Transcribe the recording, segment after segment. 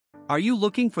Are you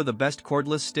looking for the best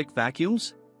cordless stick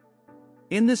vacuums?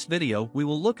 In this video we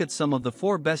will look at some of the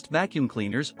 4 best vacuum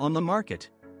cleaners on the market.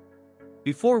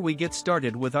 Before we get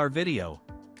started with our video,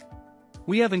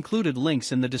 we have included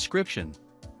links in the description,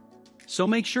 so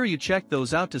make sure you check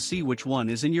those out to see which one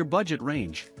is in your budget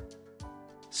range.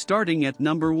 Starting at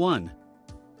number 1.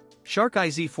 Shark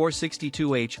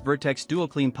IZ462H Vertex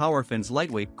DuoClean PowerFins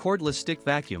Lightweight Cordless Stick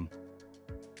Vacuum.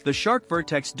 The Shark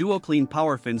Vertex DuoClean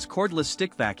PowerFins Cordless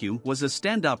Stick Vacuum was a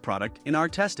standout product in our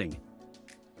testing.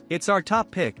 It's our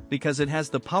top pick because it has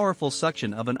the powerful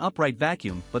suction of an upright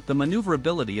vacuum but the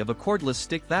maneuverability of a cordless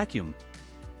stick vacuum.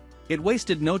 It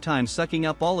wasted no time sucking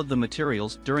up all of the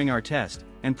materials during our test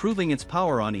and proving its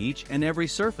power on each and every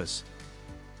surface.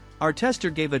 Our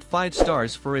tester gave it 5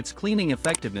 stars for its cleaning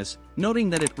effectiveness, noting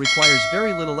that it requires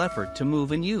very little effort to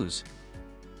move and use.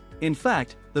 In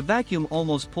fact, the vacuum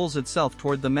almost pulls itself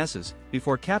toward the messes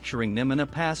before capturing them in a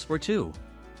pass or two.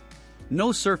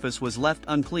 No surface was left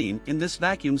unclean in this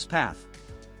vacuum's path.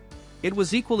 It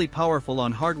was equally powerful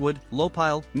on hardwood, low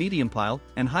pile, medium pile,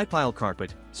 and high pile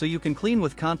carpet, so you can clean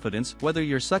with confidence whether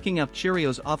you're sucking up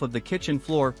Cheerios off of the kitchen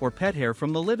floor or pet hair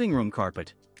from the living room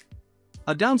carpet.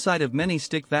 A downside of many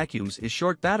stick vacuums is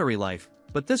short battery life,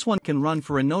 but this one can run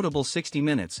for a notable 60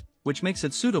 minutes, which makes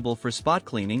it suitable for spot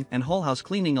cleaning and whole house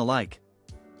cleaning alike.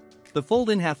 The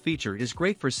fold-in-half feature is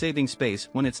great for saving space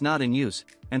when it's not in use,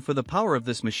 and for the power of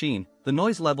this machine, the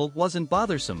noise level wasn't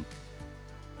bothersome.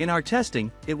 In our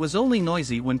testing, it was only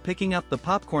noisy when picking up the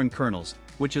popcorn kernels,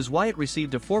 which is why it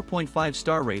received a 4.5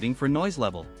 star rating for noise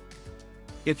level.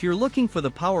 If you're looking for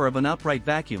the power of an upright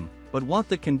vacuum, but want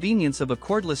the convenience of a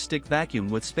cordless stick vacuum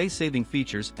with space-saving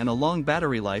features and a long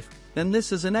battery life, then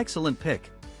this is an excellent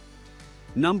pick.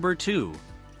 Number 2.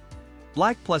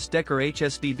 BLACK+DECKER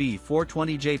HSVB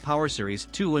 420J PowerSeries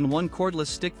 2-in-1 Cordless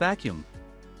Stick Vacuum.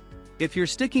 If you're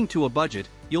sticking to a budget,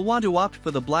 you'll want to opt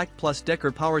for the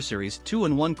BLACK+DECKER PowerSeries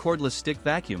 2-in-1 Cordless Stick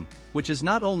Vacuum, which is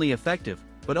not only effective,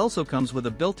 but also comes with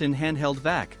a built-in handheld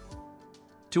vac.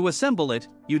 To assemble it,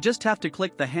 you just have to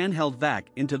click the handheld vac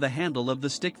into the handle of the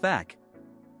stick vac.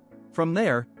 From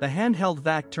there, the handheld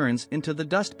vac turns into the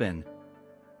dustbin.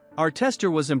 Our tester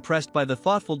was impressed by the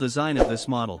thoughtful design of this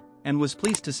model, and was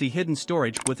pleased to see hidden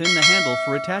storage within the handle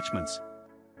for attachments.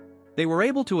 They were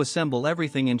able to assemble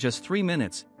everything in just 3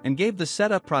 minutes, and gave the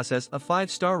setup process a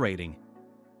 5-star rating.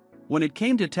 When it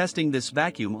came to testing this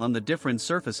vacuum on the different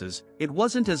surfaces, it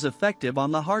wasn't as effective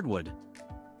on the hardwood.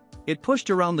 It pushed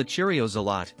around the Cheerios a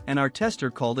lot, and our tester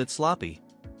called it sloppy.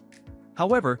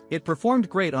 However, it performed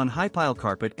great on high pile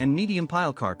carpet and medium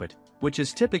pile carpet, which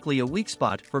is typically a weak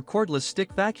spot for cordless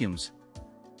stick vacuums.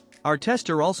 Our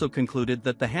tester also concluded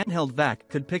that the handheld vac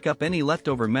could pick up any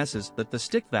leftover messes that the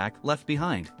stick vac left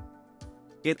behind.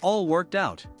 It all worked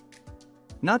out.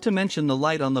 Not to mention the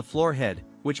light on the floor head,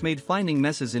 which made finding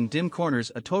messes in dim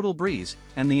corners a total breeze,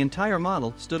 and the entire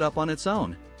model stood up on its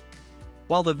own.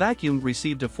 While the vacuum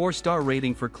received a 4-star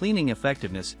rating for cleaning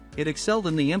effectiveness, it excelled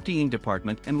in the emptying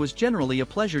department and was generally a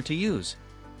pleasure to use.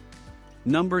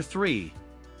 Number 3.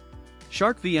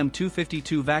 Shark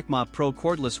VM252 VacMop Pro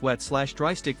Cordless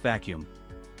Wet/Dry Stick Vacuum.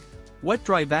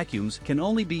 Wet-dry vacuums can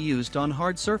only be used on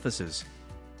hard surfaces.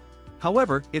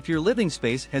 However, if your living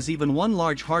space has even one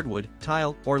large hardwood,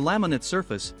 tile, or laminate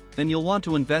surface, then you'll want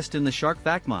to invest in the Shark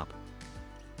VacMop.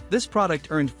 This product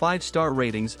earned 5-star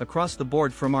ratings across the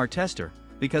board from our tester,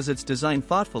 because it's designed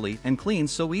thoughtfully and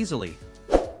cleans so easily.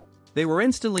 They were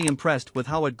instantly impressed with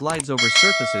how it glides over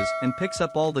surfaces and picks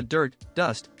up all the dirt,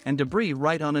 dust, and debris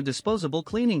right on a disposable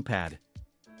cleaning pad.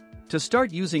 To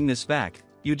start using this vac,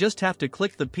 you just have to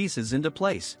click the pieces into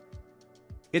place.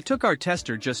 It took our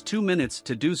tester just 2 minutes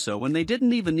to do so, and they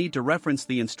didn't even need to reference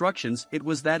the instructions, it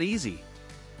was that easy.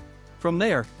 From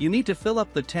there, you need to fill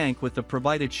up the tank with the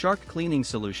provided Shark cleaning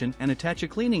solution and attach a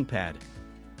cleaning pad.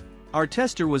 Our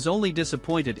tester was only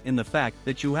disappointed in the fact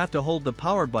that you have to hold the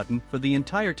power button for the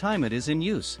entire time it is in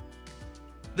use.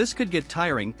 This could get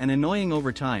tiring and annoying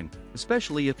over time,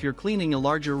 especially if you're cleaning a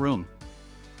larger room.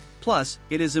 Plus,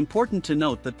 it is important to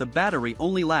note that the battery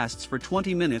only lasts for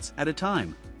 20 minutes at a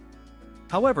time.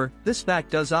 However, this vac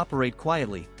does operate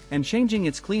quietly, and changing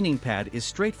its cleaning pad is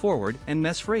straightforward and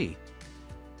mess-free.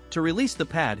 To release the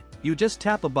pad, you just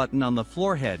tap a button on the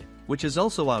floor head, which is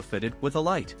also outfitted with a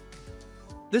light.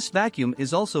 This vacuum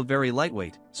is also very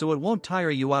lightweight, so it won't tire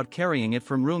you out carrying it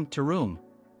from room to room.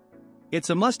 It's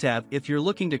a must-have if you're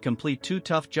looking to complete 2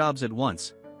 tough jobs at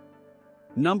once.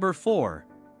 Number 4.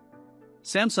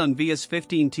 Samsung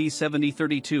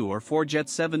VS15T7032 or 4Jet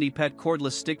 70 Pet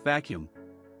Cordless Stick Vacuum.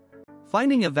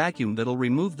 Finding a vacuum that'll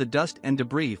remove the dust and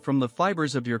debris from the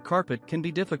fibers of your carpet can be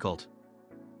difficult.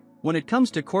 When it comes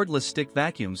to cordless stick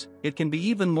vacuums, it can be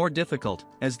even more difficult,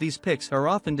 as these picks are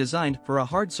often designed for a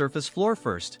hard surface floor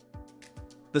first.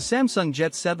 The Samsung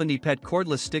Jet 70 PET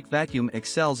cordless stick vacuum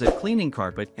excels at cleaning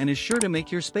carpet and is sure to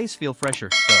make your space feel fresher,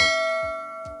 though.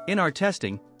 In our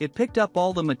testing, it picked up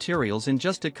all the materials in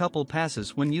just a couple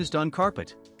passes when used on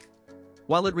carpet.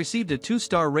 While it received a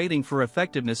 2-star rating for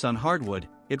effectiveness on hardwood,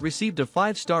 it received a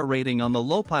 5-star rating on the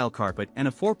low-pile carpet and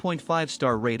a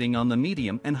 4.5-star rating on the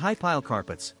medium and high-pile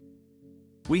carpets.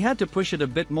 We had to push it a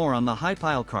bit more on the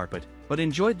high-pile carpet, but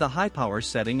enjoyed the high-power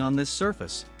setting on this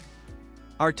surface.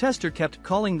 Our tester kept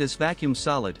calling this vacuum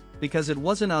solid, because it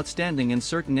wasn't outstanding in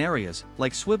certain areas,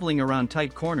 like swiveling around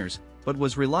tight corners, but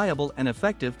was reliable and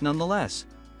effective nonetheless.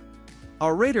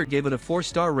 Our rater gave it a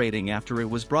 4-star rating after it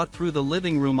was brought through the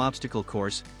living room obstacle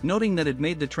course, noting that it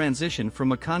made the transition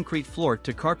from a concrete floor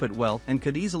to carpet well and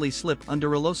could easily slip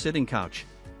under a low-sitting couch.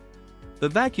 The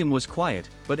vacuum was quiet,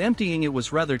 but emptying it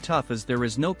was rather tough as there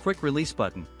is no quick release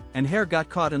button, and hair got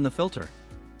caught in the filter.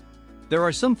 There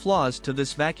are some flaws to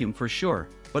this vacuum for sure,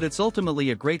 but it's ultimately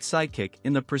a great sidekick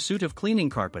in the pursuit of cleaning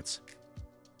carpets.